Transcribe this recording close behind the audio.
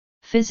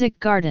Physic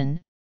garden,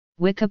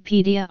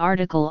 Wikipedia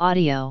article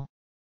audio.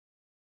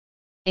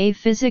 A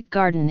physic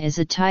garden is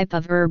a type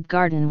of herb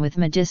garden with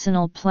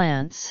medicinal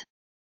plants.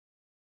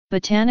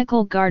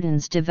 Botanical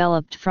gardens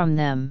developed from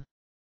them.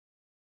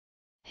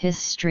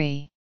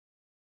 History.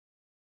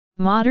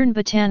 Modern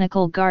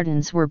botanical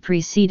gardens were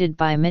preceded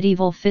by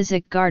medieval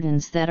physic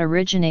gardens that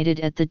originated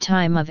at the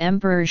time of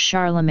Emperor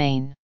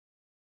Charlemagne.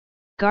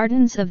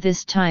 Gardens of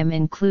this time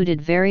included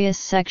various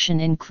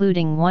sections,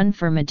 including one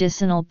for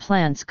medicinal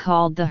plants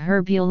called the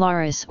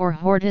Herbularis or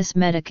Hortus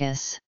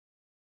Medicus.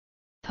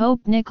 Pope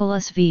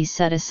Nicholas V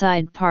set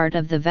aside part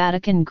of the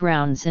Vatican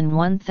grounds in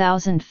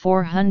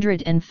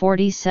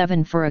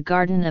 1447 for a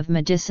garden of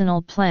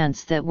medicinal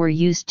plants that were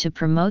used to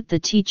promote the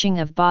teaching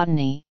of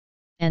botany,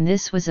 and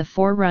this was a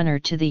forerunner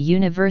to the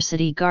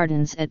university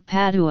gardens at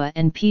Padua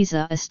and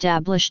Pisa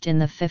established in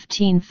the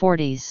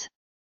 1540s.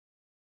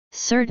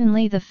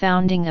 Certainly the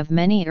founding of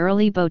many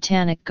early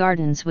botanic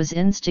gardens was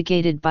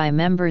instigated by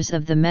members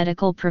of the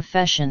medical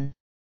profession.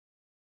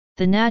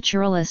 The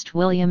naturalist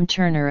William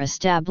Turner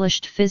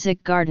established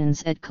physic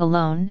gardens at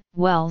Cologne,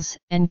 Wells,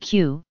 and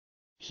Kew.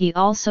 He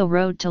also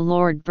wrote to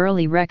Lord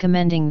Burleigh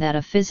recommending that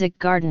a physic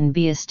garden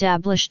be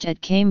established at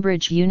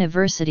Cambridge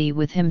University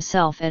with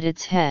himself at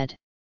its head.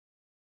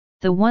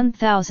 The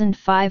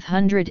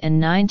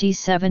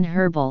 1597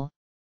 Herbal,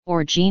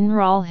 or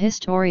Générale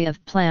Histoire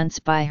of Plants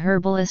by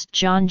herbalist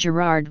John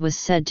Gerard was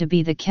said to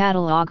be the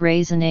catalogue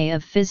raisonné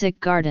of physic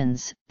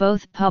gardens,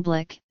 both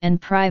public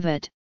and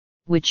private,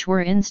 which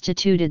were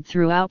instituted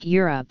throughout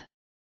Europe.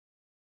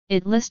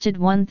 It listed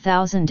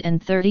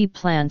 1,030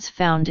 plants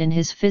found in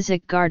his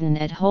physic garden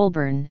at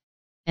Holborn,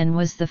 and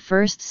was the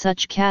first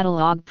such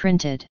catalogue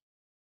printed.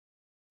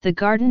 The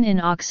garden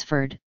in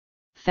Oxford,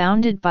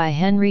 founded by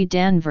Henry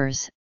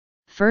Danvers,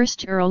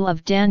 1st Earl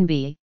of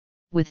Danby,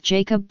 with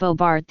Jacob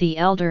Bobart the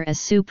Elder as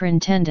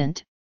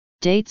superintendent,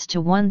 dates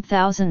to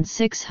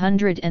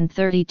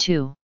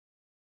 1632.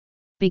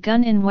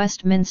 Begun in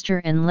Westminster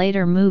and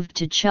later moved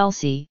to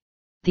Chelsea,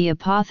 the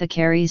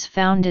apothecaries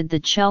founded the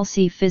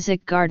Chelsea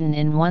Physic Garden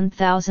in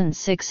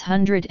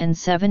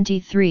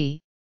 1673,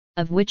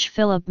 of which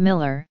Philip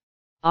Miller,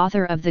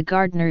 author of the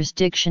Gardener's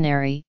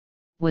Dictionary,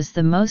 was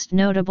the most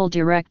notable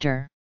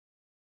director.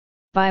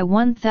 By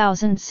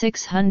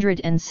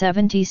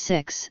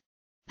 1676,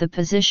 the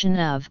position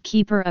of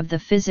Keeper of the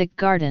Physic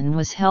Garden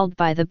was held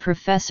by the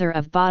Professor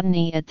of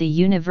Botany at the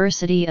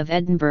University of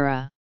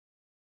Edinburgh.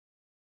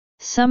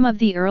 Some of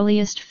the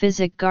earliest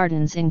physic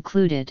gardens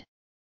included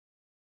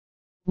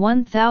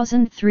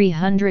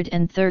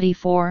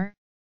 1334,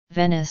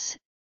 Venice,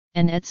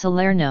 and at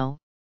Salerno,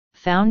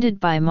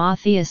 founded by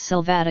Matthias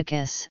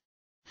Silvaticus,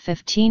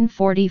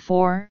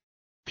 1544,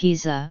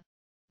 Pisa,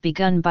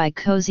 begun by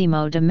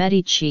Cosimo de'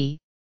 Medici,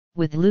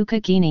 with Luca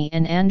Ghini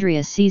and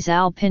Andrea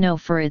Cesalpino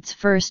for its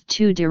first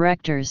two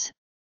directors,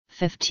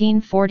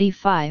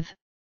 1545,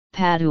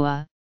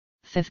 Padua,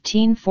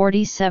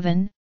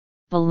 1547,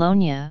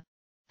 Bologna,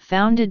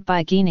 founded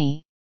by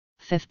Ghini,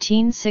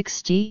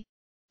 1560,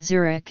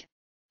 Zurich,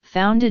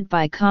 founded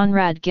by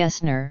Conrad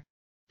Gessner,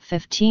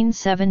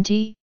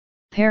 1570,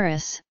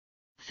 Paris,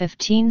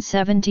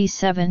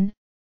 1577,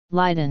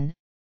 Leiden,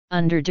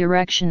 under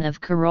direction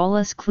of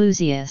Carolus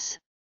Clusius,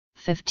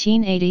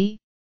 1580,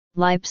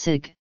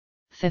 Leipzig,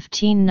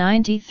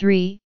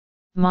 1593,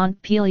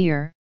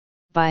 Montpellier,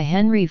 by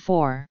Henry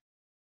IV.